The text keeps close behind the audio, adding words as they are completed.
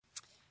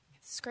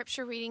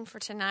Scripture reading for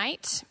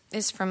tonight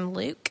is from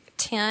Luke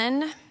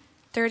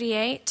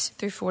 10:38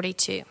 through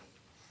 42.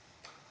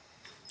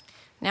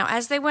 Now,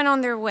 as they went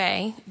on their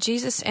way,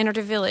 Jesus entered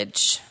a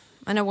village,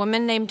 and a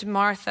woman named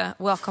Martha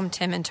welcomed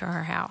him into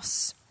her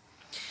house.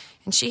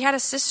 And she had a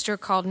sister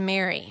called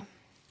Mary,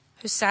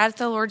 who sat at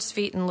the Lord's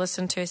feet and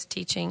listened to his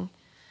teaching.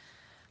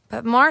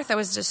 But Martha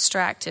was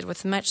distracted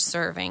with much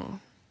serving.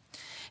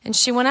 And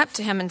she went up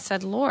to him and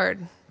said,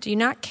 "Lord, do you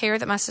not care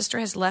that my sister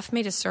has left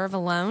me to serve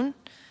alone?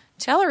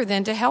 Tell her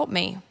then to help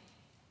me."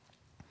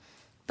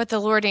 But the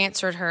Lord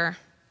answered her,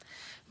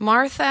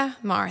 "Martha,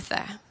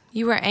 Martha,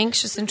 you are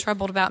anxious and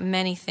troubled about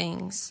many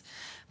things,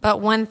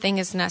 but one thing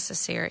is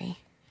necessary.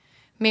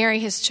 Mary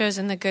has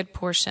chosen the good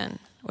portion,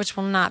 which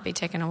will not be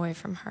taken away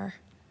from her."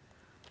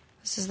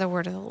 This is the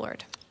word of the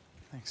Lord.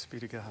 Thanks be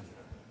to God.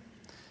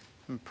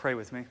 Pray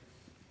with me.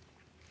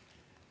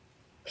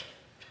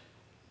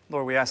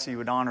 Lord, we ask that you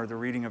would honor the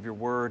reading of your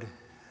word,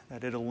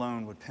 that it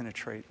alone would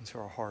penetrate into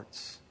our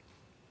hearts.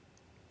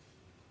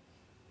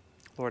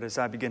 Lord, as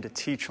I begin to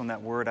teach on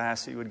that word, I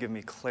ask that you would give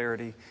me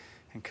clarity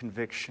and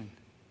conviction.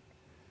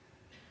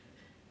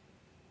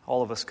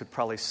 All of us could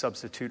probably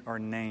substitute our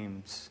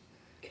names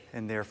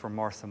in there for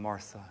Martha,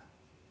 Martha,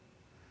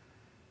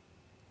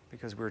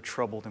 because we're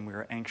troubled and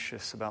we're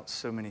anxious about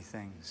so many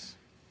things.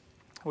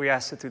 We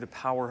ask that through the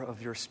power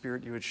of your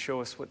Spirit, you would show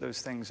us what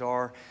those things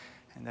are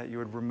and that you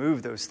would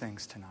remove those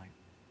things tonight.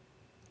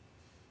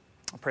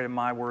 I pray that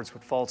my words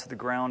would fall to the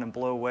ground and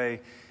blow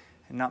away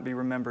and not be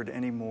remembered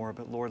anymore.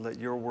 But Lord, let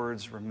your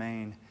words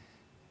remain,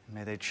 and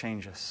may they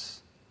change us.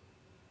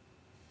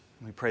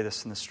 And we pray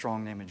this in the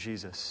strong name of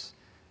Jesus.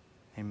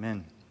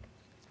 Amen.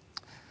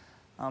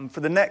 For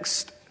the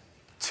next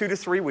 2 to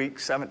 3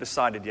 weeks, I haven't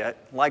decided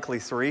yet, likely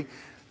 3,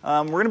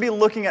 we're going to be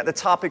looking at the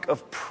topic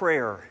of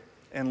prayer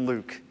in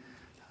Luke.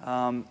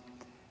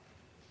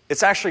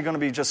 It's actually going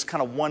to be just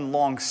kind of one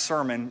long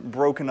sermon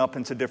broken up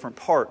into different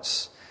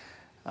parts.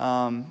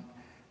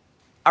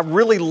 I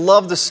really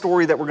love the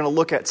story that we're going to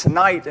look at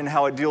tonight and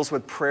how it deals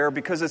with prayer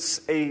because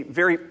it's a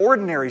very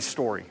ordinary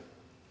story.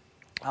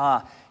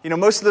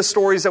 Most of the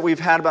stories that we've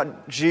had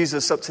about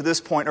Jesus up to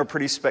this point are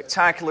pretty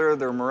spectacular.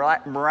 They're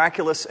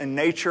miraculous in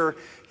nature.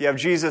 You have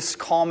Jesus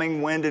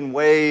calming wind and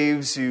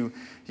waves. You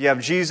have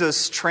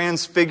Jesus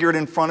transfigured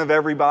in front of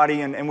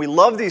everybody. And we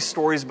love these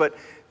stories, but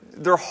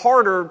they're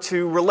harder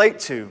to relate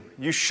to.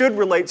 You should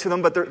relate to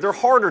them, but they're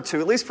harder to.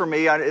 At least for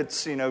me,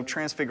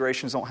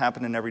 transfigurations don't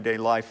happen in everyday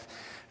life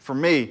for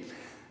me.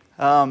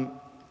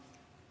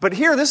 But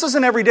here, this is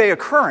an everyday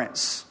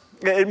occurrence.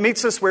 It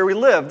meets us where we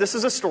live. This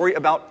is a story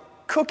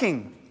about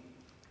cooking,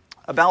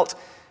 about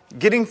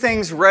getting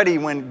things ready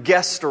when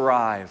guests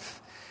arrive.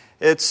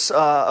 It's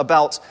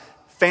about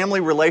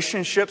family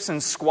relationships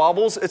and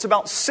squabbles. It's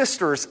about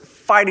sisters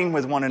fighting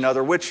with one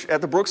another, which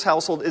at the Brooks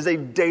household is a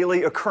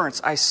daily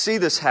occurrence. I see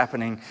this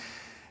happening.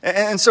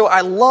 And so I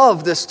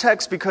love this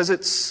text because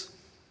it's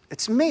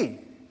me.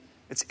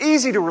 It's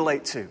easy to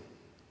relate to.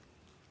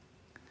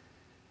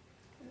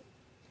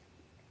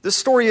 This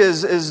story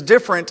is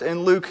different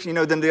in Luke,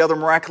 than the other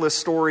miraculous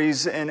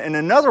stories in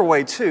another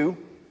way too.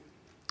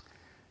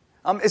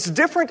 It's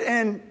different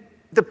in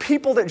the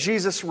people that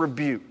Jesus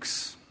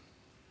rebukes.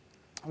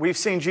 We've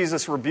seen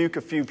Jesus rebuke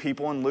a few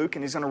people in Luke,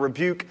 and he's going to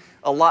rebuke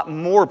a lot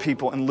more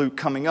people in Luke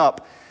coming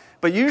up.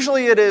 But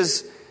usually it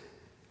is,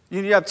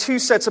 you have two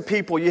sets of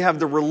people. You have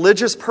the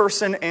religious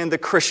person and the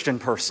Christian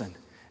person.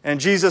 And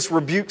Jesus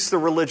rebukes the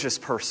religious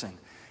person.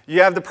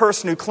 You have the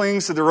person who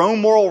clings to their own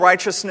moral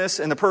righteousness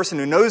and the person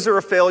who knows they're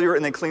a failure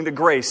and they cling to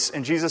grace.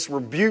 And Jesus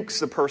rebukes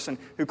the person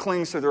who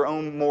clings to their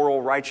own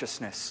moral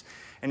righteousness.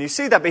 And you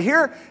see that. But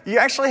here, you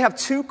actually have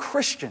two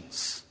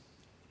Christians.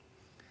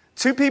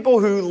 Two people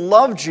who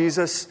love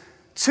Jesus.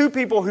 Two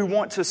people who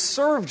want to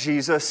serve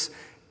Jesus.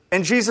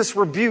 And Jesus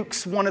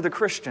rebukes one of the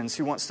Christians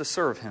who wants to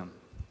serve him.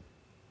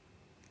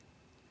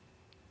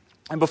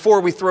 And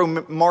before we throw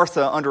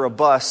Martha under a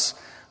bus,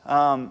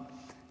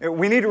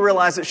 we need to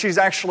realize that she's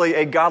actually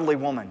a godly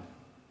woman.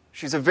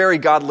 She's a very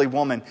godly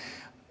woman.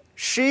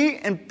 She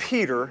and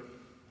Peter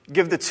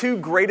give the two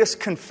greatest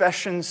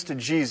confessions to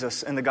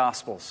Jesus in the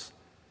Gospels.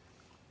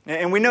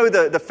 And we know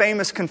the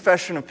famous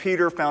confession of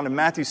Peter found in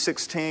Matthew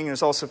 16, and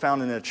is also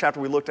found in the chapter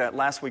we looked at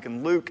last week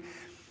in Luke,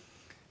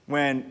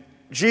 when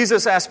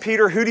Jesus asked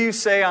Peter, "Who do you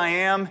say I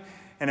am?"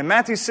 And in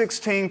Matthew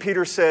 16,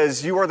 Peter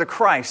says, "You are the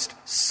Christ,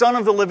 Son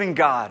of the living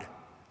God."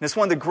 And it's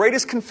one of the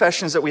greatest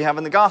confessions that we have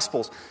in the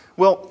Gospels.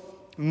 Well,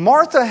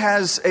 Martha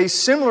has a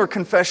similar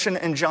confession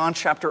in John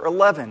chapter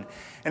 11.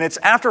 And it's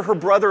after her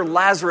brother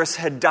Lazarus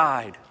had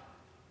died.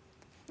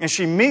 And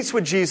she meets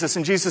with Jesus,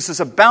 and Jesus is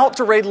about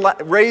to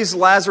raise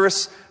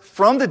Lazarus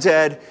from the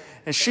dead.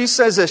 And she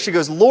says this, she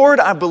goes, "Lord,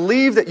 I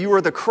believe that you are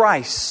the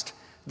Christ,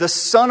 the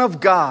Son of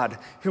God,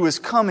 who is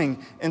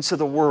coming into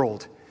the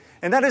world."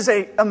 And that is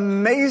an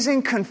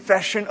amazing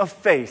confession of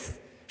faith.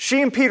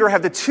 She and Peter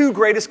have the two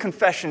greatest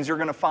confessions you're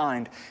going to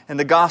find in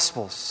the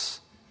Gospels.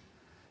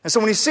 And so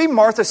when you see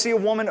Martha, see a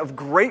woman of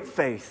great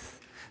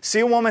faith. See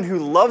a woman who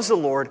loves the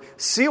Lord.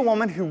 See a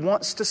woman who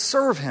wants to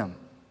serve him.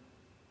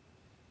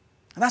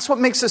 And that's what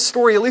makes this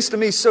story, at least to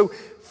me, so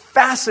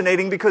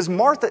fascinating, because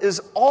Martha is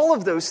all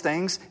of those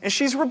things, and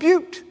she's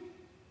rebuked.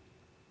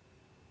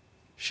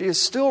 She is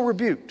still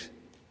rebuked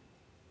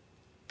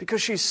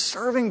because she's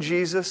serving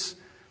Jesus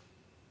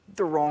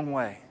the wrong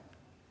way.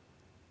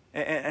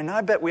 And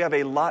I bet we have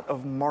a lot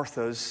of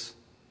Marthas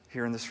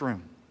here in this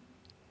room.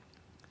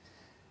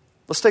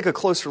 Let's take a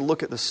closer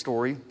look at this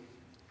story.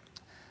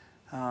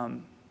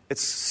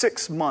 It's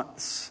 6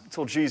 months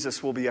until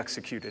Jesus will be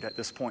executed at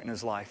this point in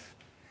his life.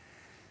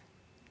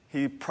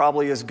 He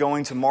probably is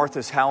going to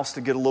Martha's house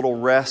to get a little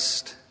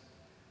rest.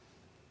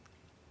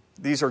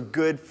 These are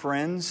good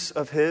friends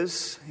of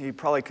his. He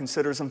probably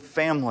considers them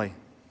family.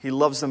 He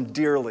loves them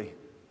dearly.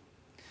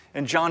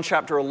 In John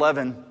chapter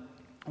 11,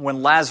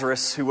 when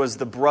Lazarus, who was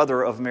the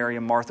brother of Mary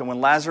and Martha, when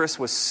Lazarus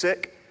was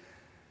sick,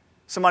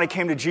 somebody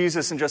came to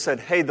Jesus and just said,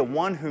 "Hey, the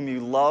one whom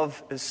you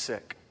love is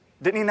sick."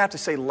 Didn't even have to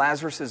say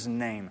Lazarus'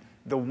 name.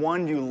 The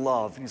one you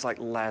love. And he's like,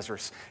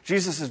 Lazarus.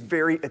 Jesus is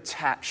very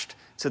attached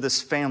to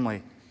this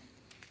family.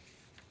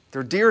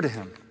 They're dear to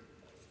him.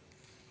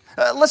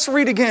 Let's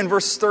read again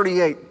verse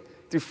 38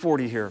 through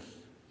 40 here.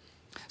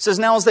 It says,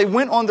 "Now as they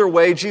went on their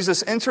way,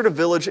 Jesus entered a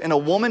village, and a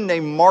woman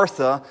named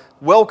Martha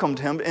welcomed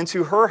him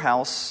into her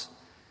house.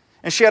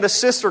 And she had a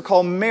sister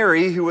called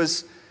Mary who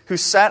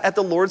sat at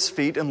the Lord's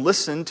feet and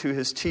listened to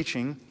his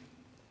teaching.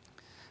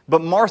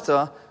 But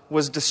Martha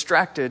was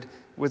distracted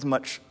with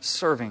much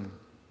serving."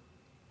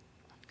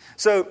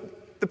 So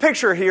the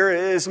picture here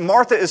is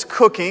Martha is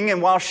cooking,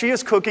 and while she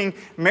is cooking,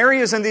 Mary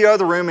is in the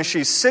other room, and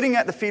she's sitting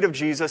at the feet of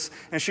Jesus,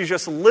 and she's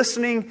just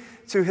listening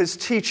to his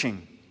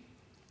teaching.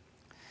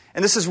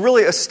 And this is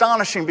really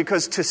astonishing,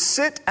 because to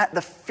sit at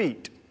the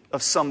feet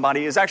of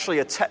somebody is actually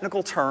a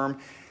technical term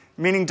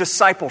meaning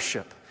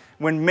discipleship.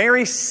 When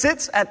Mary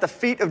sits at the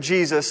feet of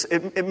Jesus,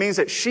 it means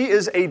that she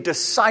is a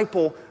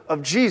disciple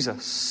of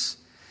Jesus,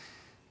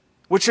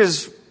 which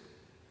is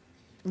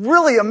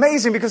really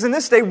amazing, because in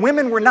this day,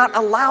 women were not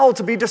allowed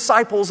to be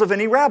disciples of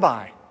any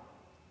rabbi.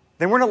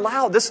 They weren't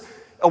allowed.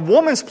 A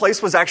woman's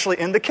place was actually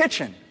in the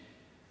kitchen.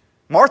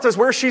 Martha's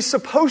where she's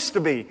supposed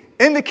to be,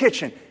 in the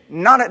kitchen,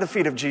 not at the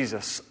feet of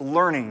Jesus,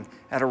 learning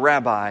at a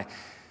rabbi.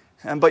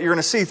 But you're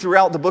going to see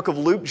throughout the book of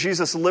Luke,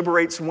 Jesus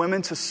liberates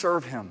women to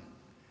serve him.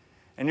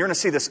 And you're going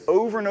to see this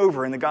over and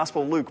over in the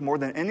Gospel of Luke, more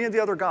than any of the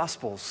other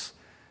Gospels,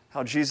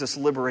 how Jesus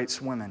liberates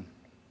women.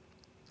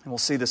 And we'll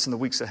see this in the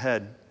weeks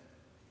ahead.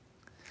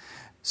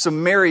 So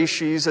Mary,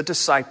 she's a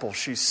disciple.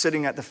 She's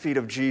sitting at the feet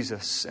of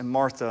Jesus, and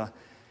Martha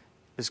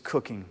is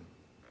cooking.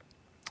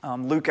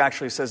 Luke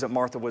actually says that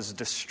Martha was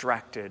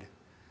distracted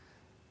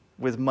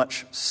with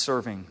much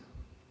serving.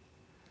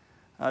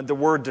 The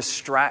word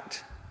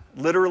distract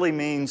literally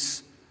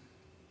means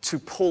to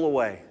pull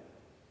away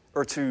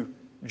or to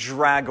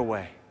drag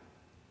away.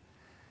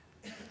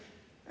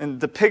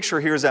 And the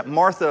picture here is that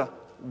Martha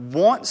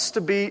wants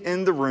to be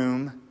in the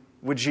room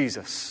with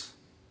Jesus.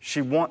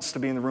 She wants to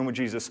be in the room with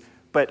Jesus.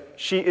 But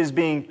she is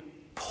being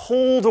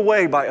pulled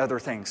away by other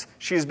things.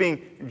 She is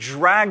being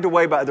dragged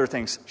away by other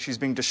things. She's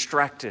being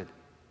distracted.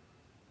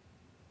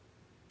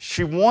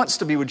 She wants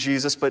to be with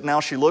Jesus, but now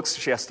she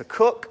has to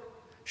cook.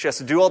 She has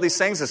to do all these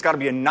things. It's got to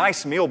be a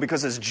nice meal,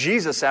 because it's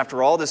Jesus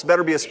after all. This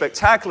better be a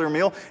spectacular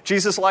meal.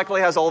 Jesus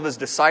likely has all of his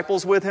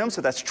disciples with him, so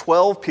that's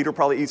 12. Peter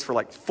probably eats for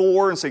like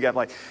 4, and so you got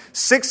like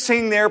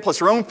 16 there, plus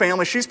her own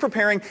family. She's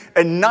preparing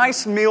a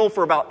nice meal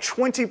for about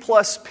 20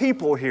 plus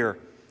people here.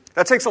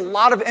 That takes a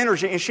lot of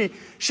energy, and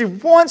she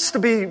wants to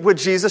be with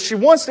Jesus. She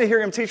wants to hear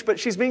him teach, but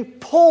she's being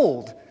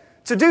pulled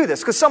to do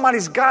this because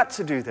somebody's got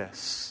to do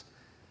this.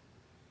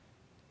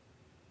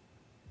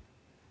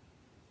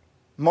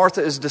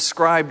 Martha is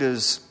described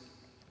as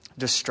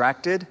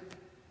distracted,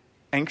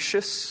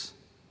 anxious,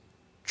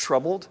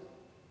 troubled.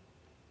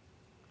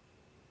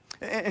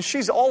 And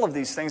she's all of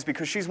these things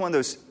because she's one of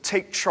those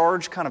take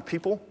charge kind of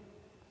people.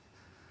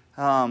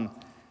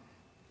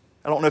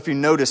 I don't know if you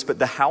noticed, but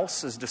the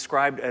house is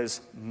described as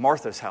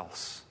Martha's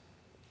house.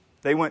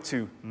 They went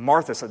to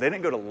Martha's house. They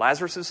didn't go to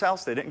Lazarus'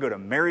 house. They didn't go to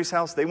Mary's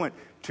house. They went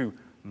to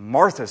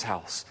Martha's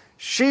house.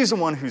 She's the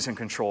one who's in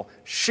control.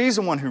 She's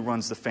the one who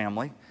runs the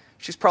family.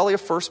 She's probably a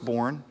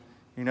firstborn,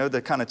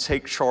 the kind of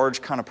take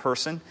charge kind of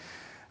person.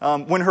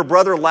 When her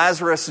brother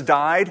Lazarus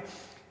died,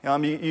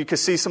 you could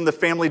see some of the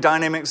family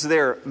dynamics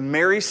there.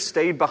 Mary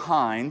stayed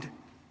behind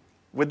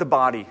with the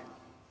body.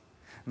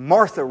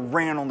 Martha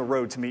ran on the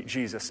road to meet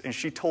Jesus, and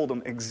she told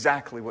him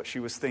exactly what she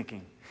was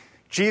thinking.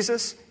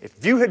 Jesus,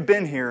 if you had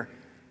been here,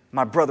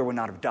 my brother would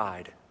not have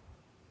died.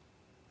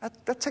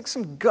 That takes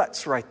some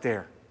guts right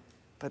there.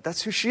 But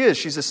that's who she is.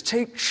 She's this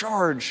take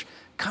charge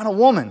kind of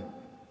woman.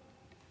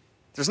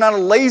 There's not a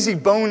lazy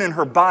bone in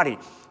her body.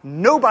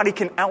 Nobody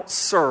can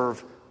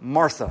outserve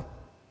Martha.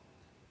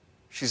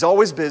 She's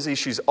always busy.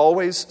 She's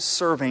always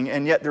serving.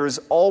 And yet there is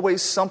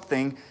always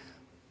something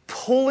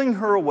pulling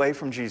her away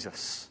from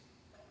Jesus.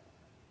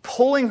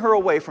 Pulling her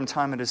away from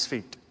time at his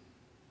feet.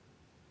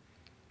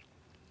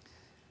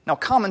 Now,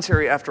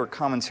 commentary after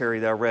commentary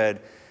that I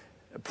read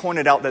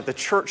pointed out that the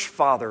church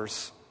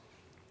fathers,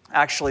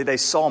 actually, they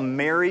saw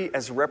Mary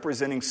as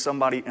representing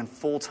somebody in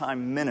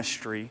full-time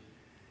ministry,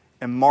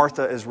 and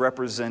Martha is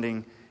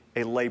representing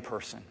a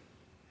layperson,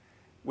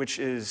 which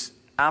is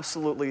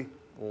absolutely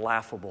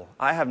laughable.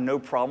 I have no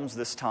problems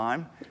this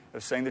time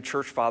of saying the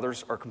church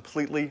fathers are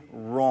completely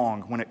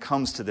wrong when it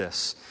comes to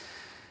this.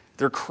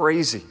 They're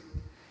crazy.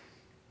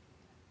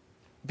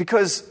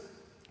 Because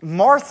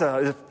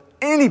Martha, if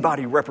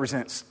anybody,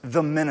 represents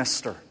the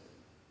minister.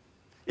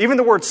 Even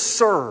the word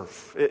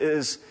serve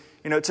is,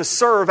 to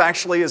serve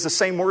actually is the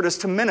same word as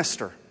to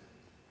minister.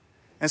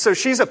 And so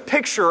she's a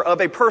picture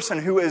of a person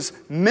who is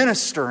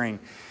ministering.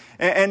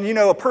 And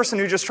a person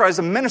who just tries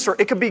to minister,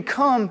 it can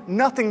become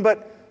nothing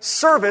but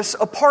service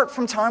apart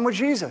from time with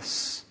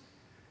Jesus.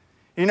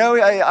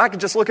 I could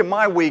just look at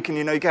my week and,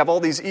 you can have all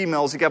these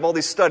emails, you can have all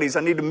these studies.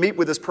 I need to meet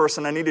with this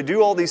person. I need to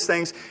do all these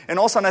things. And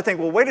all of a sudden I think,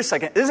 well, wait a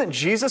second. Isn't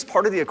Jesus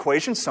part of the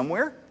equation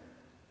somewhere?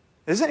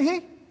 Isn't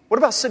he? What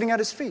about sitting at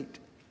his feet?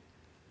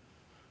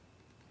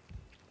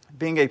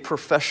 Being a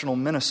professional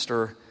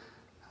minister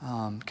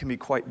can be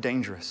quite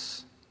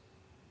dangerous.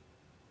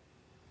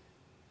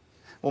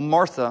 Well,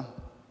 Martha,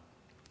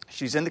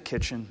 she's in the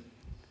kitchen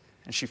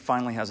and she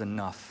finally has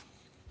enough.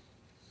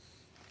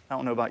 I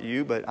don't know about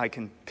you, but I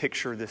can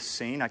picture this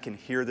scene. I can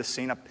hear this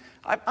scene.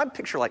 I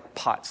picture like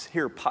pots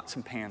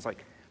and pans,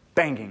 like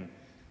banging,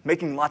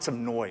 making lots of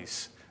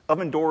noise.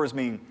 Oven doors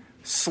being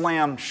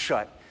slammed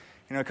shut.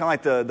 Kind of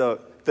like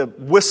the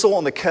whistle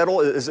on the kettle.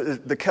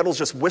 The kettle's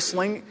just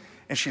whistling,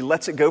 and she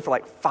lets it go for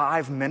like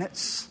 5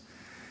 minutes,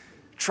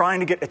 trying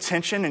to get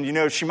attention.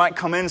 And she might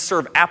come in and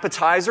serve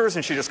appetizers,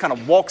 and she just kind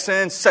of walks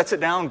in, sets it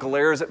down,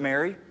 glares at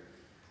Mary,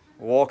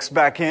 walks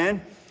back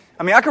in.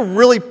 I could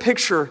really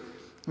picture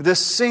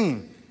this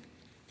scene.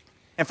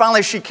 And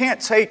finally, she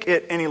can't take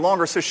it any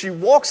longer, so she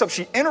walks up,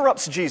 she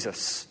interrupts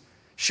Jesus.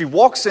 She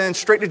walks in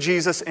straight to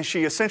Jesus, and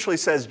she essentially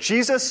says,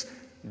 Jesus,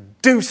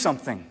 do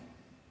something.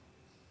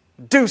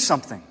 Do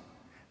something.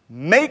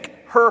 Make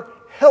her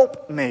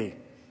help me.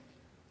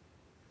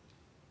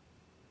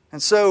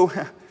 And so,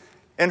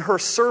 in her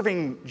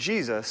serving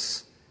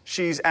Jesus,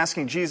 she's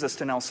asking Jesus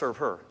to now serve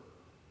her.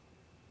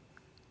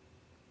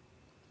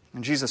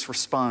 And Jesus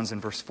responds in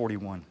verse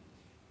 41.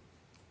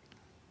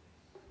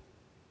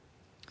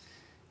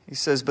 He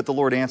says, but the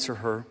Lord answered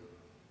her,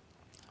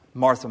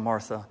 Martha,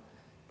 Martha,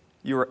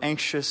 you are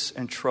anxious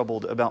and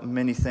troubled about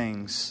many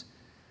things,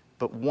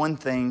 but one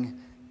thing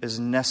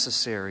is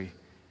necessary.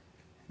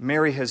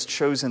 Mary has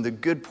chosen the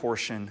good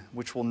portion,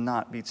 which will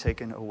not be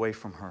taken away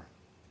from her.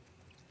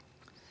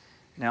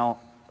 Now,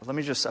 I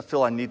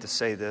feel I need to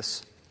say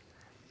this.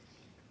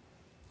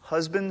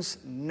 Husbands,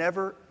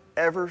 never,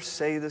 ever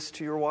say this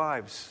to your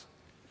wives.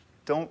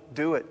 Don't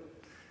do it.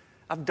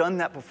 I've done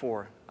that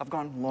before. I've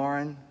gone,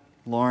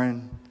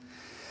 Lauren,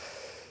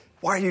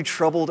 why are you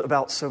troubled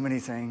about so many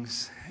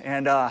things?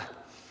 And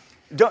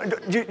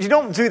you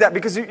don't do that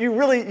because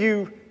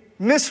you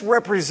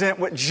misrepresent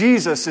what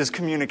Jesus is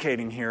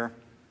communicating here.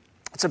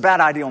 It's a bad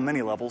idea on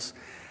many levels.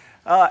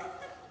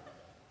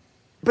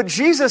 But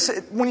Jesus,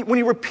 when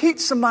he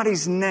repeats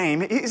somebody's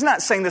name, he's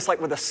not saying this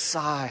like with a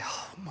sigh.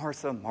 Oh,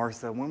 Martha,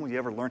 Martha, when will you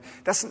ever learn?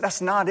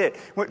 That's not it.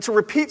 To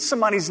repeat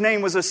somebody's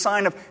name was a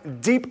sign of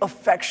deep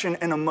affection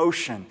and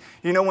emotion.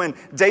 When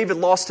David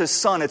lost his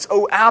son, it's,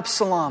 oh,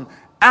 Absalom,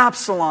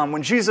 Absalom.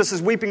 When Jesus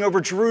is weeping over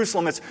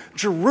Jerusalem, it's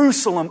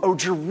Jerusalem, oh,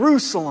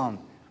 Jerusalem.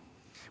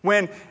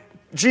 When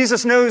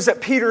Jesus knows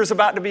that Peter is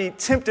about to be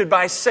tempted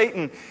by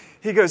Satan,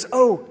 he goes,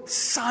 oh,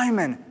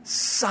 Simon,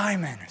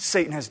 Simon,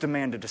 Satan has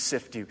demanded to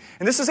sift you.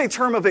 And this is a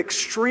term of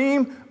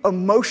extreme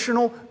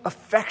emotional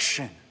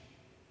affection.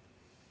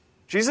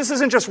 Jesus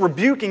isn't just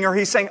rebuking her,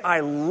 he's saying,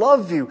 I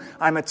love you,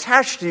 I'm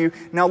attached to you.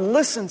 Now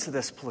listen to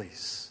this,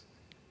 please.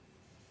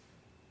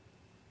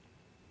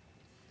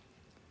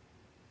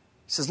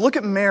 He says, look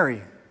at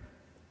Mary.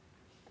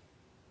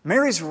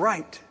 Mary's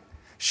right.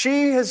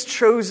 She has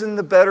chosen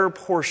the better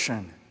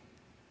portion.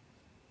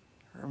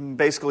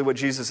 Basically what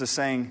Jesus is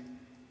saying,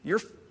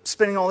 you're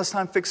spending all this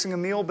time fixing a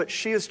meal, but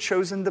she has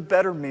chosen the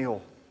better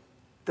meal,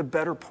 the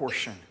better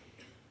portion,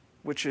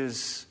 which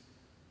is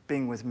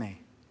being with me.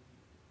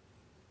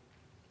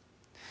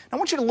 I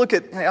want you to look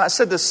at, I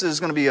said this is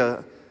going to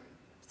be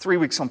 3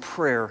 weeks on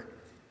prayer.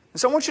 And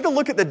so I want you to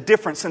look at the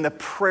difference in the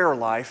prayer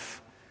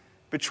life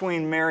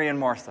between Mary and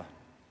Martha.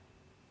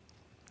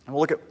 And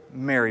we'll look at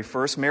Mary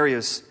first. Mary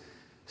is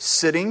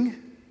sitting.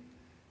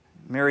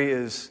 Mary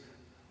is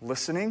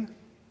listening.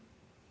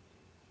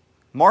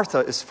 Martha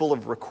is full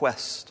of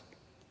request.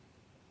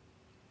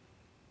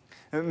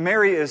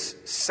 Mary is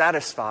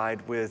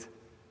satisfied with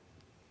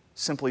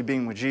simply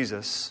being with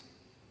Jesus.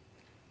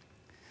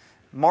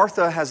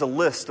 Martha has a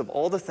list of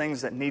all the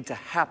things that need to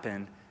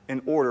happen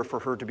in order for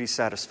her to be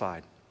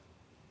satisfied.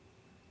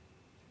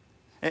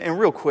 And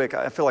real quick,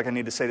 I feel like I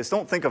need to say this.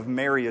 Don't think of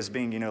Mary as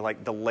being,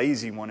 like the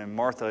lazy one, and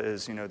Martha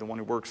is, the one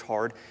who works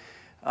hard.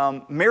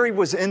 Mary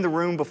was in the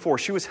room before.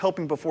 She was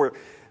helping before.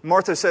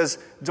 Martha says,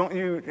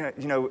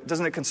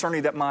 doesn't it concern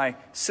you that my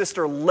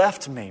sister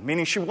left me?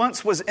 Meaning she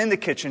once was in the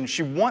kitchen.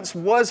 She once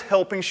was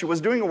helping. She was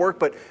doing the work,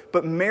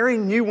 but Mary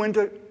knew when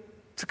to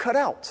cut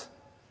out.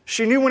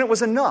 She knew when it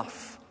was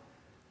enough.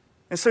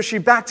 And so she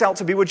backed out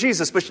to be with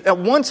Jesus. But at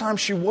one time,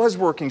 she was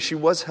working. She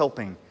was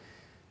helping.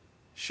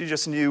 She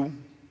just knew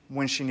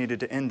when she needed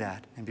to end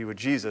that and be with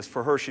Jesus.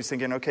 For her, she's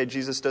thinking, okay,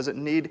 Jesus doesn't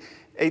need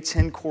a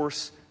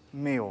 10-course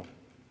meal.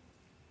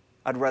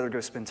 I'd rather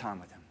go spend time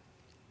with him.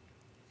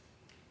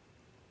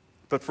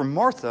 But for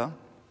Martha,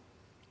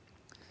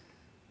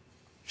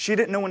 she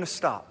didn't know when to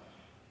stop.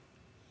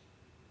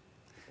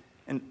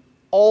 And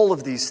all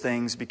of these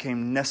things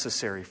became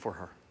necessary for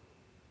her.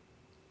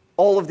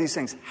 All of these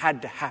things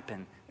had to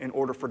happen in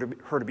order for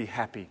her to be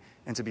happy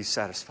and to be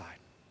satisfied.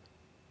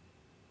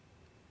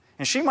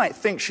 And she might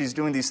think she's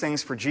doing these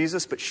things for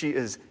Jesus, but she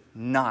is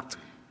not.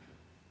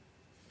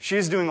 She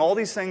is doing all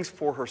these things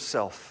for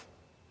herself,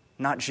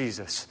 not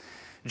Jesus.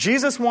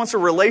 Jesus wants a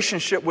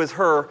relationship with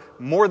her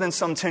more than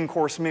some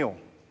 10-course meal.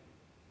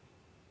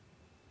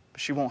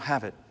 But she won't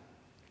have it.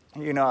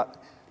 You know,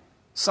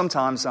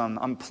 sometimes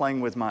I'm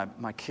playing with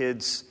my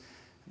kids.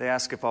 They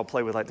ask if I'll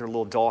play with like their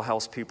little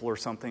dollhouse people or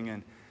something,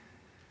 and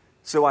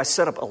so I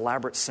set up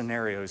elaborate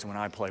scenarios when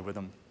I play with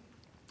them.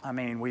 I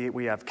mean,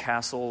 we have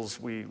castles,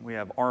 we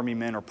have army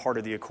men are part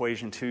of the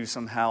equation too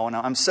somehow, and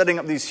I'm setting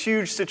up these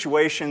huge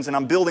situations, and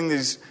I'm building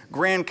these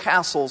grand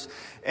castles,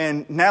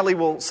 and Natalie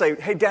will say,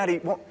 hey,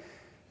 Daddy,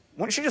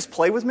 won't you just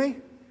play with me?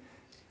 And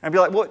I'd be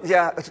like, well,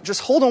 yeah,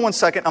 just hold on one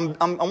second.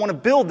 I want to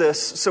build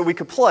this so we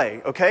could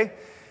play, okay?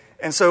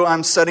 And so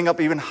I'm setting up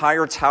even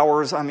higher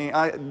towers. I mean,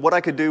 what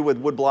I could do with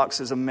wood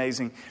blocks is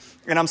amazing.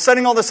 And I'm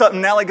setting all this up,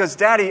 and Natalie goes,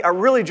 Daddy, I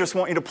really just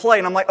want you to play.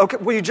 And I'm like, okay,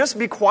 will you just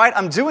be quiet?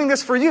 I'm doing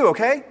this for you,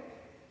 okay?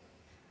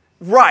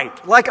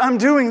 Right, like I'm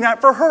doing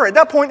that for her. At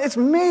that point, it's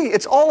me.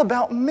 It's all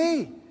about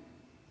me.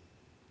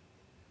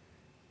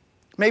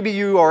 Maybe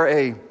you are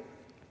a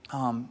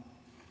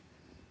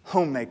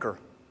homemaker.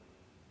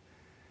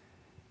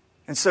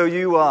 And so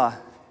you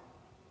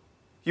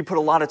put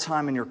a lot of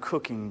time in your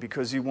cooking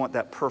because you want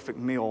that perfect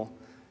meal.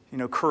 You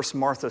know, curse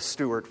Martha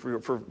Stewart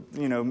for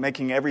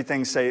making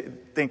everything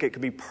think it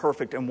could be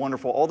perfect and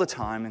wonderful all the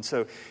time. And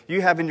so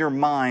you have in your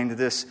mind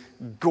this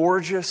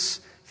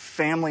gorgeous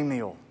family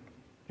meal.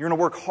 You're going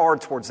to work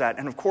hard towards that.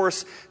 And of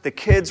course, the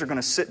kids are going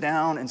to sit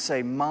down and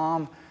say,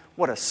 Mom,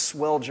 what a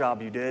swell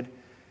job you did.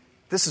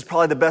 This is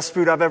probably the best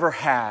food I've ever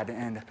had.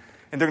 And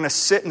they're going to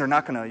sit and they're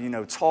not going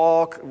to,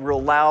 talk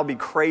real loud, be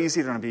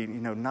crazy. They're going to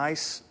be,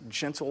 nice,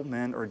 gentle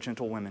men or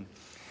gentle women.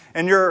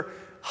 And your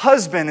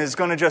husband is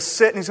going to just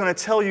sit and he's going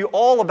to tell you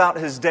all about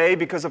his day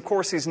because, of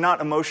course, he's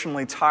not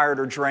emotionally tired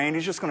or drained.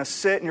 He's just going to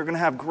sit and you're going to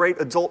have great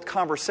adult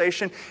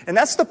conversation. And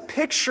that's the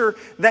picture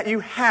that you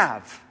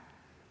have.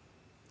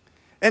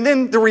 And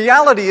then the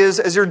reality is,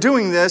 as you're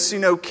doing this,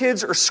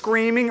 kids are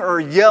screaming or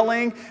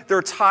yelling.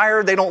 They're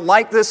tired. They don't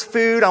like this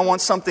food. I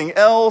want something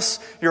else.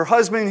 Your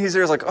husband, he's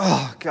there, like,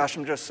 oh, gosh,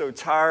 I'm just so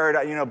tired.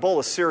 A bowl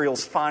of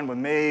cereal's fine with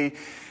me.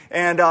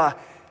 And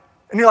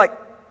you're like,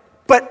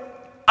 but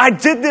I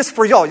did this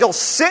for y'all. Y'all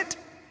sit,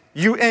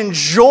 you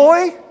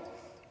enjoy,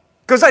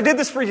 because I did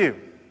this for you.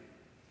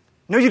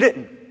 No, you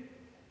didn't.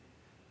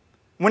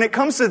 When it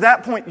comes to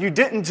that point, you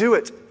didn't do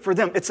it for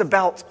them. It's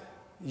about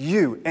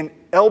you. And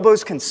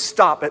elbows can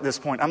stop at this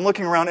point. I'm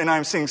looking around and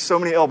I'm seeing so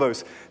many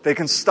elbows. They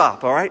can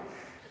stop, all right?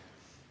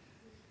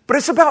 But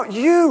it's about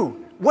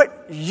you,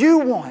 what you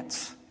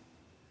want.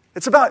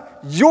 It's about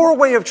your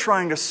way of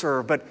trying to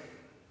serve, but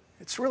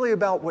it's really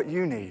about what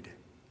you need,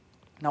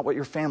 not what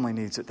your family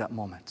needs at that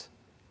moment.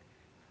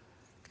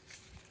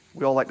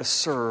 We all like to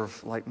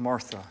serve like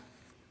Martha.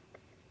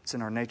 It's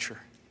in our nature.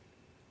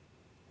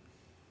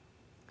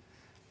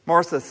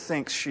 Martha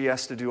thinks she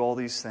has to do all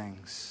these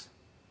things.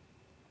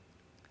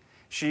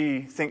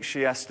 She thinks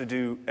she has to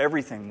do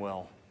everything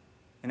well,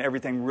 and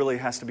everything really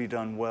has to be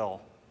done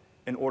well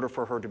in order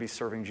for her to be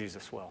serving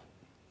Jesus well,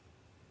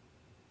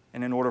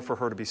 and in order for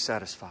her to be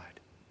satisfied.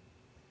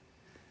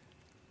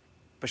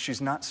 But she's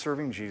not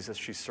serving Jesus,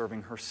 she's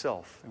serving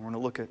herself. And we're going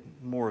to look at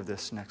more of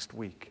this next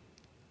week.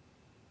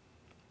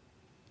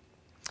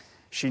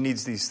 She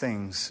needs these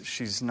things.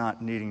 She's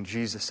not needing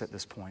Jesus at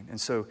this point. And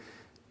so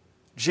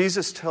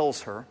Jesus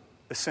tells her,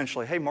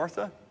 essentially, hey,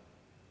 Martha,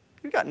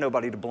 you got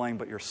nobody to blame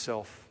but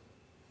yourself.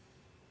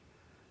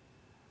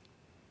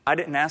 I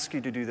didn't ask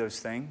you to do those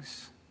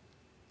things,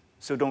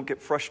 so don't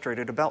get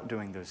frustrated about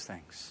doing those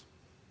things.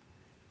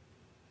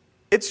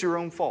 It's your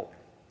own fault.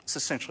 It's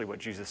essentially what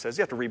Jesus says.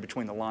 You have to read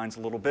between the lines a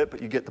little bit,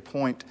 but you get the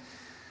point.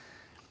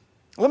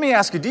 Let me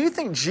ask you, do you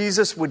think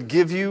Jesus would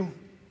give you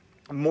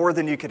more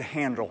than you could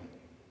handle?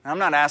 I'm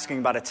not asking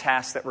about a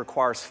task that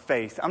requires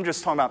faith. I'm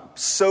just talking about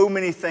so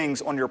many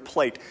things on your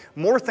plate,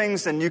 more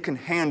things than you can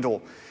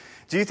handle.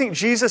 Do you think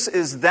Jesus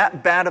is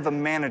that bad of a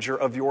manager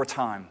of your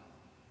time?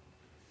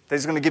 That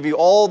He's going to give you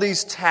all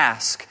these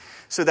tasks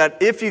so that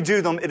if you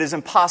do them, it is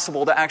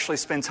impossible to actually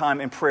spend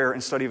time in prayer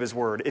and study of His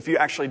Word, if you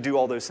actually do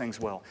all those things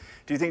well.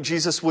 Do you think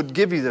Jesus would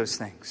give you those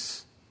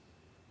things?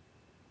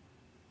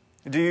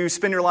 Do you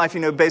spend your life,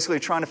 basically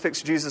trying to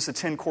fix Jesus a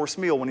 10-course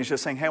meal when He's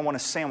just saying, hey, I want a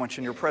sandwich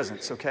in your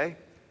presence, okay?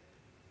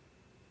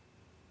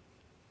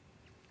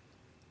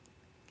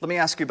 Let me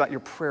ask you about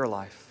your prayer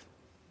life.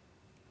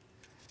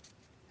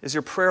 Is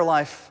your prayer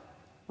life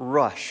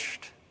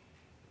rushed?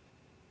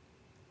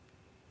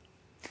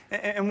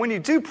 And when you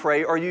do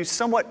pray, are you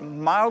somewhat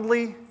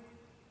mildly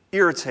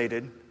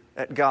irritated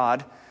at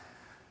God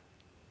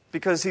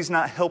because He's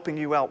not helping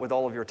you out with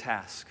all of your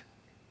tasks?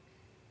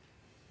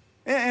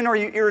 And are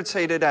you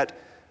irritated at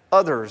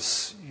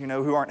others,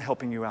 who aren't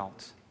helping you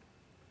out?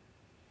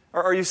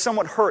 Or are you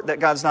somewhat hurt that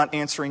God's not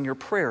answering your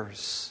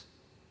prayers?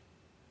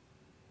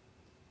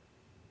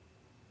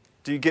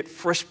 Do you get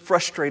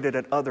frustrated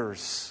at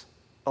others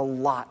a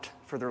lot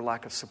for their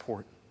lack of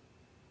support?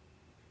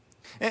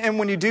 And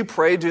when you do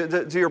pray,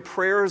 do your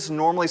prayers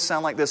normally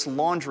sound like this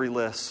laundry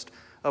list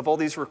of all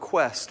these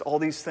requests, all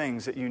these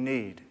things that you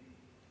need?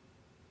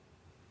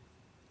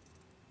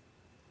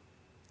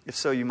 If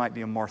so, you might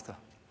be a Martha.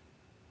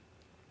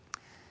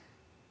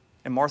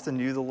 And Martha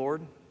knew the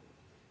Lord.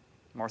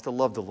 Martha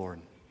loved the Lord.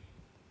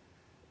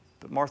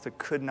 But Martha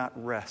could not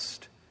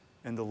rest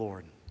in the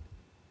Lord.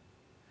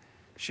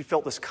 She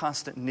felt this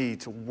constant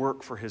need to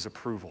work for His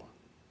approval.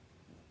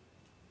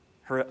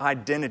 Her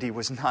identity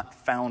was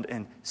not found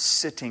in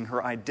sitting.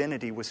 Her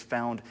identity was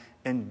found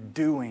in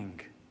doing.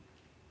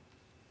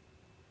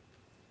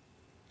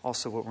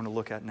 Also what we're going to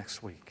look at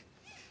next week.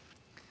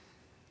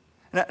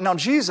 Now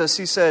Jesus,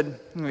 He said,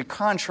 we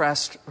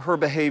contrast her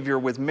behavior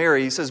with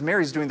Mary. He says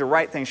Mary's doing the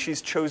right thing.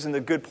 She's chosen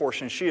the good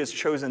portion. She has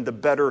chosen the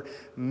better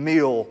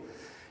meal.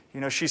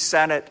 She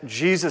sat at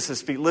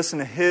Jesus' feet, listened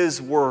to His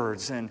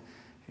words. And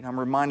I'm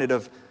reminded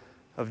of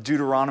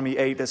Deuteronomy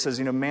 8 that says,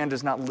 man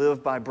does not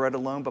live by bread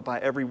alone, but by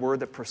every word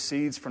that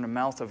proceeds from the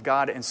mouth of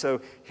God. And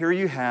so here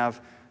you have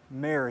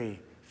Mary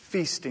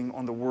feasting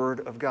on the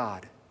Word of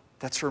God.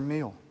 That's her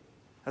meal.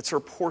 That's her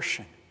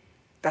portion.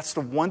 That's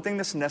the one thing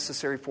that's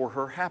necessary for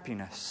her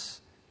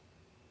happiness.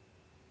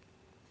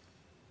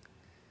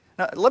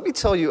 Now, let me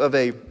tell you of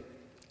a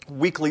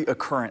weekly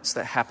occurrence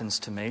that happens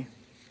to me.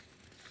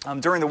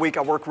 During the week,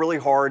 I work really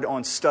hard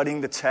on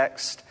studying the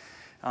text,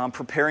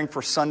 preparing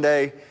for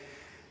Sunday.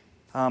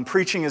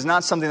 Preaching is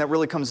not something that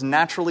really comes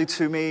naturally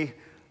to me,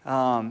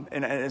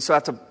 and so I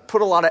have to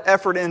put a lot of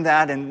effort in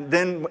that, and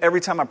then every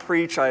time I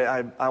preach,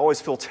 I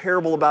always feel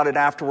terrible about it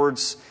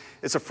afterwards.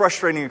 It's a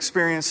frustrating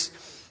experience.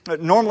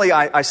 Normally,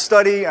 I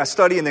study,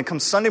 and then come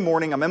Sunday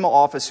morning, I'm in my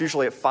office,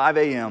 usually at 5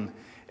 a.m.,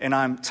 and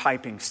I'm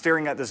typing,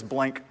 staring at this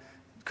blank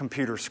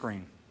computer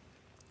screen.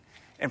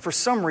 And for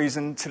some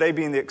reason, today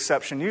being the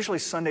exception, usually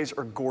Sundays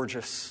are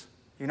gorgeous.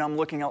 I'm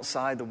looking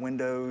outside the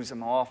windows in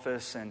my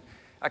office, and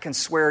I can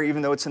swear,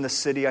 even though it's in the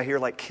city, I hear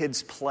like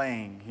kids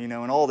playing,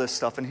 and all this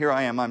stuff. And here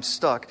I am, I'm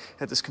stuck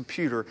at this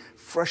computer,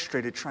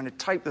 frustrated, trying to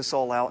type this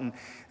all out. And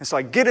so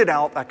I get it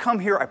out, I come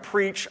here, I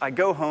preach, I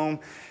go home,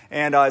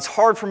 and it's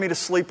hard for me to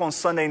sleep on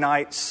Sunday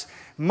nights.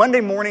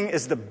 Monday morning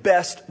is the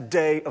best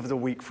day of the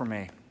week for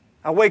me.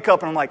 I wake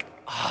up and I'm like,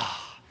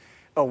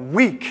 a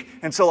week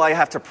until I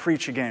have to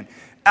preach again.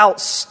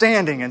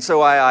 Outstanding. And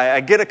so I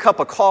get a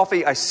cup of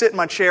coffee, I sit in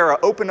my chair, I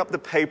open up the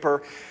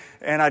paper,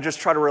 and I just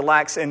try to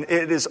relax, and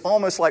it is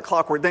almost like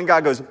clockwork. Then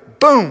God goes,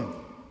 boom!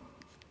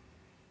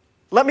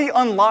 Let me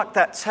unlock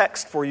that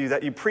text for you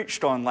that you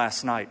preached on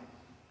last night.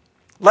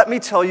 Let me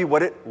tell you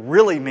what it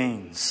really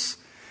means.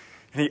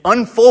 And He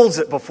unfolds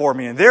it before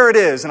me, and there it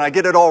is, and I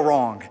get it all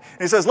wrong.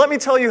 And He says, let me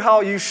tell you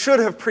how you should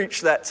have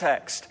preached that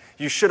text.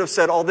 You should have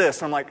said all this.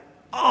 And I'm like,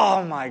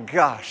 oh my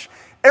gosh.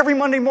 Every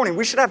Monday morning,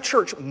 we should have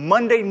church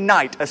Monday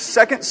night, a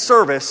second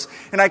service,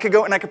 and I could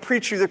go and I could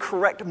preach you the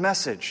correct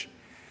message.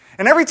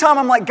 And every time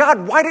I'm like,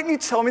 God, why didn't you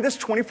tell me this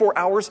 24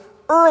 hours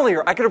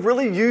earlier? I could have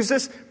really used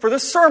this for the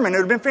sermon. It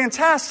would have been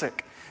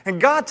fantastic. And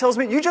God tells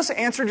me, you just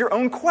answered your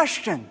own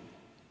question.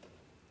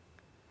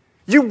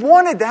 You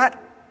wanted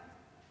that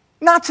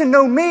not to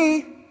know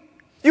me.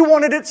 You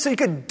wanted it so you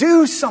could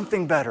do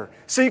something better,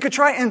 so you could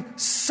try and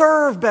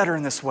serve better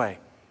in this way.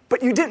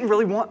 But you didn't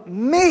really want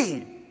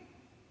me.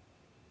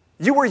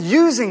 You were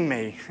using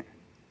me.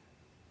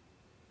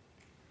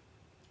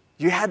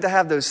 You had to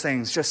have those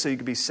things just so you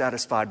could be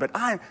satisfied. But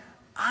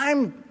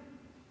I'm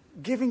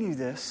giving you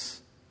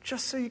this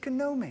just so you can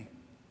know me.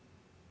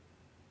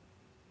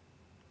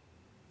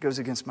 It goes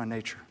against my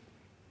nature.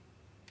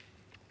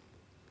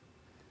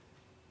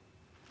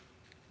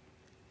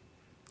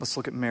 Let's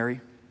look at Mary,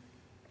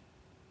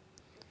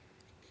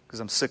 because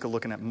I'm sick of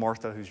looking at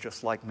Martha, who's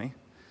just like me.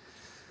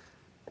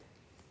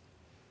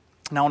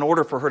 Now, in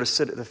order for her to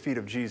sit at the feet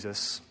of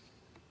Jesus,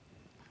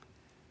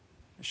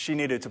 she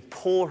needed to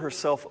pull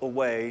herself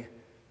away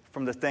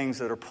from the things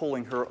that are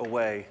pulling her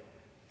away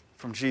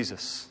from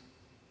Jesus.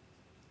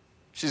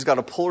 She's got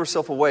to pull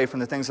herself away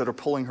from the things that are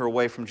pulling her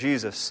away from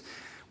Jesus,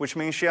 which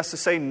means she has to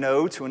say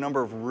no to a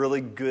number of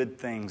really good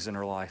things in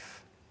her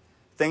life.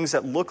 Things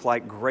that look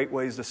like great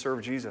ways to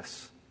serve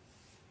Jesus.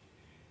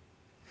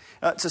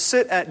 To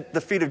sit at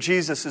the feet of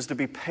Jesus is to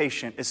be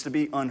patient. It's to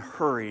be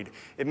unhurried.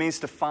 It means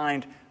to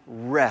find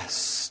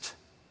rest.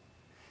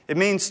 It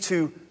means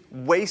to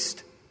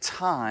waste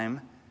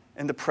time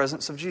in the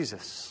presence of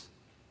Jesus.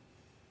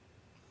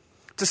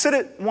 To sit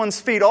at one's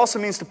feet also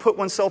means to put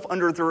oneself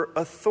under their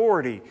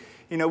authority.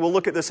 We'll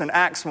look at this in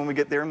Acts when we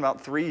get there in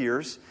about 3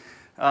 years.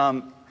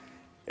 In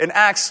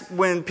Acts,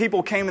 when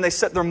people came and they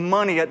set their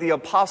money at the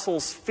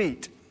apostles'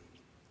 feet.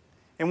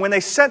 And when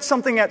they set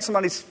something at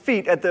somebody's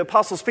feet, at the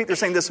apostles' feet, they're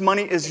saying, this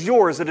money is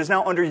yours. It is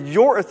now under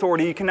your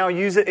authority. You can now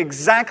use it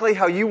exactly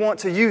how you want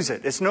to use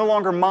it. It's no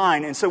longer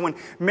mine. And so when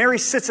Mary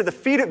sits at the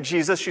feet of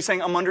Jesus, she's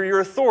saying, I'm under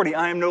your authority.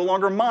 I am no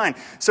longer mine.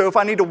 So if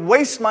I need to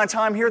waste my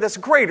time here, that's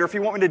great. Or if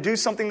you want me to do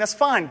something, that's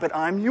fine. But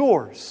I'm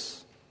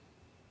yours.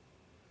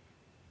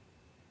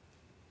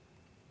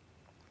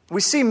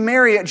 We see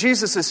Mary at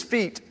Jesus'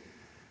 feet,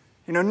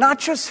 not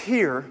just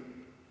here.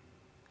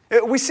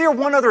 We see her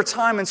one other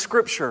time in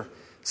Scripture.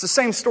 It's the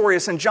same story.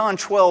 It's in John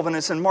 12 and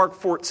it's in Mark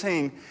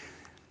 14,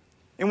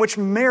 in which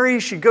Mary,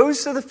 she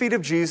goes to the feet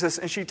of Jesus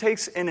and she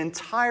takes an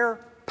entire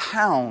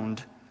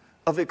pound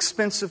of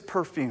expensive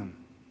perfume.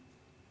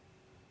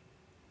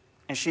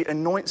 And she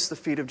anoints the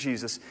feet of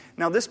Jesus.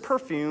 Now, this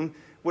perfume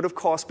would have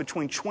cost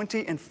between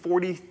 $20,000 and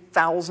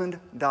 $40,000.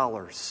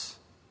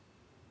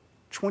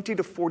 $20,000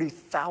 to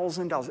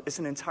 $40,000. It's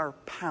an entire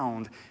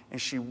pound,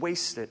 and she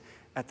wastes it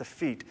at the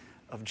feet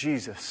of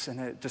Jesus. And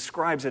it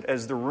describes it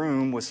as the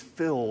room was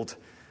filled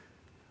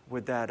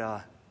with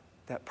that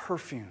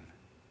perfume,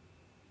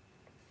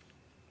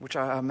 which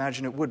I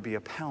imagine it would be,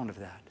 a pound of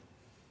that.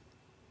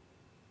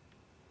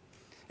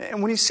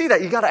 And when you see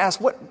that, you got to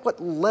ask,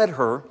 what led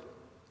her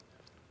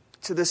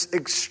to this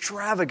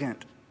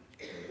extravagant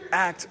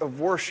act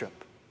of worship,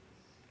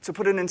 to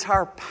put an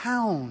entire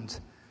pound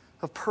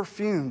of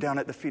perfume down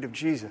at the feet of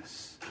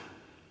Jesus?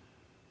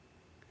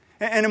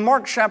 And in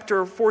Mark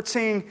chapter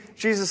 14,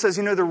 Jesus says,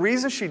 the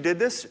reason she did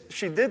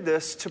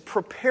this to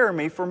prepare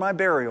me for my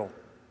burial.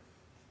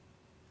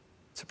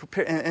 To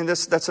prepare, and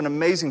that's an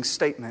amazing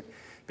statement,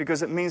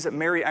 because it means that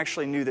Mary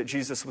actually knew that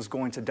Jesus was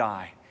going to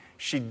die.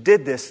 She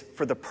did this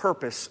for the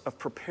purpose of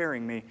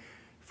preparing me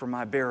for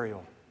my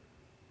burial.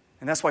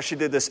 And that's why she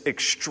did this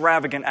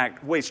extravagant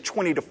act, wastes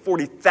 $20,000 to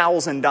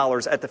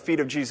 $40,000 at the feet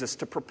of Jesus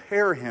to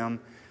prepare him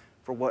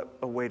for what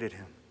awaited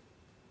him.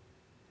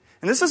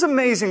 And this is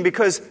amazing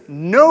because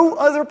no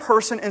other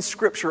person in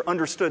Scripture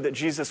understood that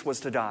Jesus was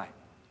to die.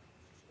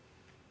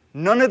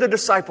 None of the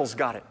disciples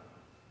got it.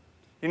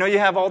 You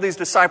have all these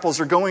disciples,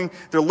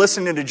 they're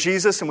listening to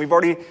Jesus, and we've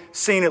already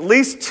seen at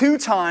least 2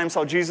 times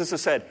how Jesus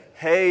has said,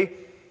 hey,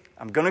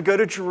 I'm going to go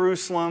to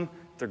Jerusalem,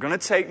 they're going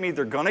to take me,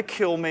 they're going to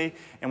kill me,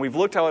 and we've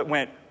looked how it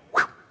went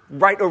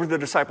right over the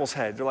disciples'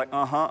 head. They're like,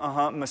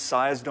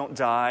 Messiahs don't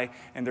die,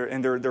 and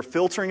they're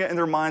filtering it in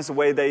their minds the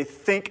way they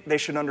think they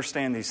should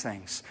understand these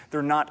things.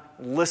 They're not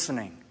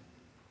listening.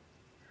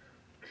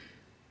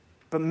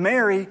 But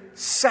Mary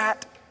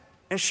sat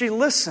and she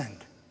listened.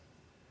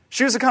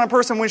 She was the kind of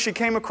person, when she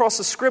came across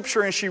the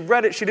Scripture and she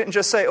read it, she didn't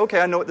just say, okay,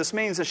 I know what this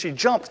means, as she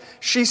jumped.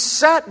 She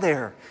sat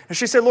there and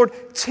she said, Lord,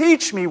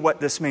 teach me what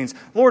this means.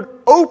 Lord,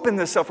 open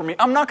this up for me.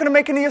 I'm not going to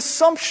make any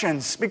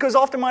assumptions, because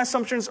often my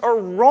assumptions are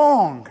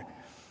wrong.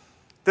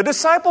 The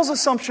disciples'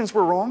 assumptions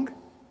were wrong.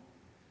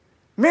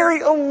 Mary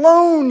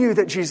alone knew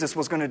that Jesus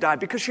was going to die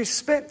because she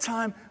spent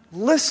time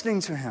listening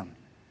to him.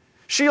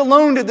 She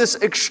alone did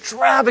this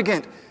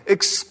extravagant,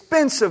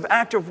 expensive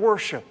act of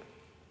worship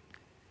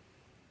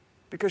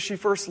because she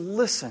first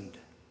listened,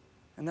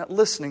 and that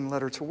listening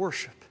led her to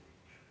worship.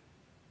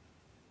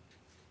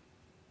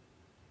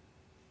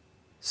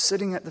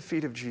 Sitting at the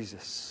feet of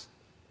Jesus.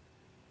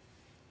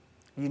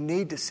 You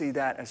need to see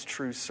that as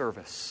true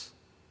service.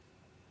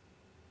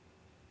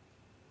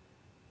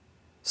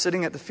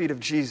 Sitting at the feet of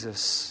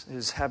Jesus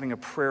is having a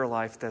prayer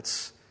life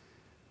that's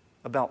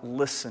about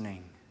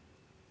listening.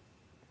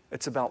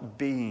 It's about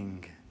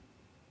being,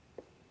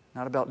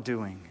 not about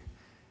doing.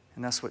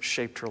 And that's what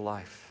shaped her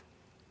life.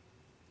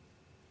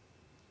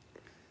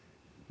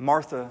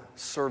 Martha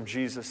served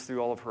Jesus through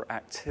all of her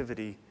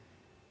activity,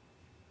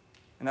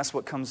 and that's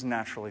what comes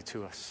naturally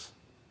to us.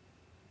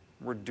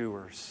 We're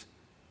doers,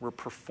 we're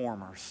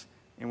performers,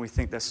 and we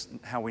think that's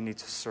how we need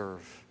to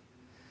serve.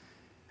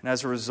 And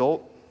as a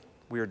result,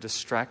 we are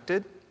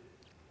distracted,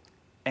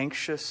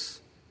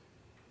 anxious,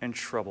 and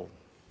troubled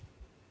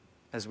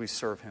as we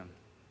serve him.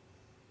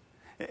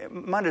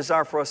 My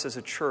desire for us as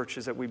a church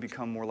is that we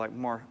become more like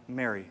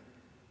Mary,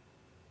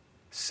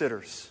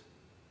 sitters,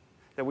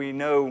 that we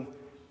know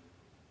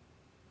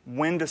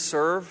when to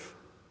serve,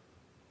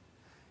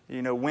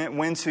 when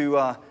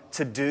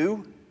to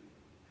do,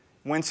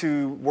 when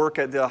to work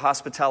at the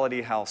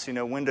hospitality house,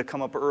 when to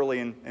come up early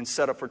and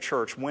set up for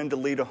church, when to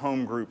lead a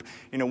home group,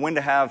 when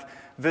to have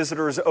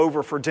visitors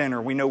over for dinner.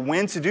 We know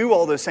when to do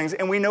all those things,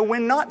 and we know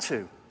when not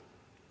to.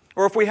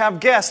 Or if we have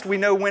guests, we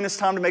know when it's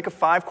time to make a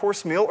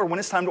 5-course meal or when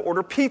it's time to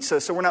order pizza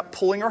so we're not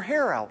pulling our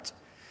hair out.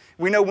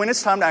 We know when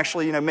it's time to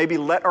actually, maybe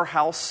let our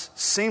house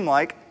seem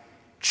like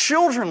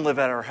children live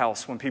at our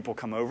house when people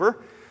come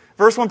over.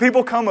 Versus when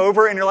people come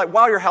over and you're like,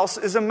 wow, your house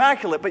is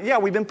immaculate. But yeah,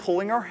 we've been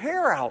pulling our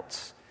hair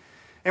out.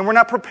 And we're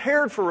not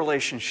prepared for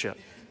relationship.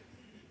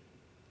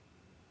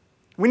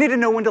 We need to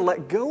know when to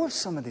let go of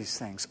some of these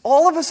things.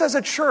 All of us as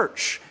a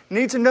church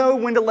need to know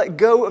when to let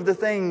go of the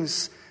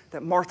things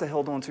that Martha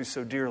held on to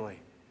so dearly.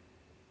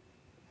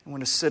 And when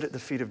to sit at the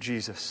feet of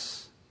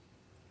Jesus.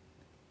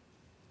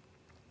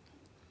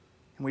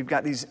 And we've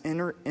got these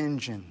inner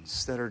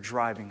engines that are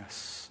driving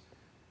us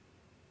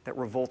that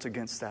revolt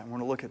against that. And we're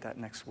going to look at that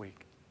next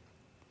week.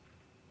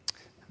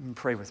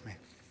 Pray with me.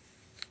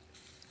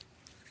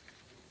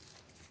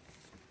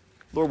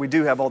 Lord, we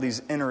do have all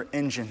these inner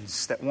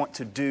engines that want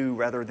to do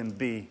rather than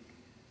be.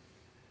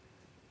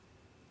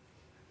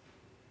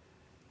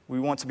 We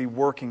want to be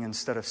working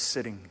instead of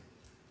sitting,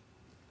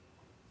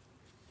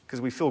 because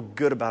we feel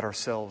good about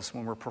ourselves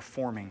when we're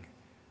performing,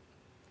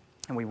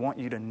 and we want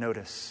you to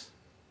notice.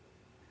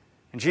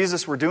 And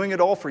Jesus, we're doing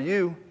it all for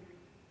you.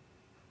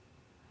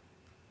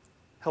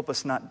 Help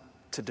us not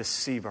to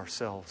deceive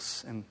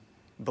ourselves in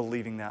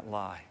believing that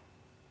lie.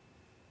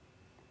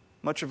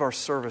 Much of our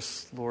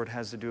service, Lord,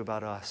 has to do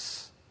about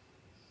us.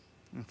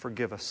 And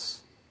forgive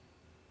us.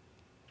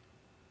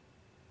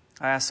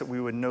 I ask that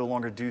we would no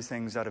longer do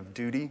things out of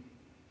duty,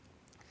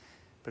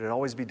 but it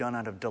always be done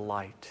out of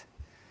delight.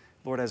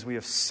 Lord, as we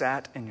have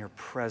sat in your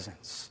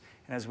presence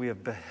and as we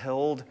have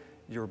beheld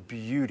your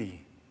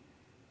beauty,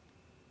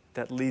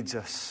 that leads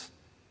us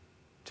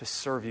to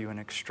serve you in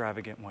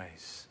extravagant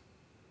ways.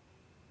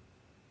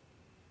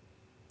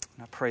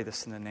 And I pray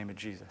this in the name of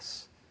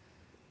Jesus.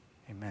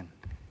 Amen.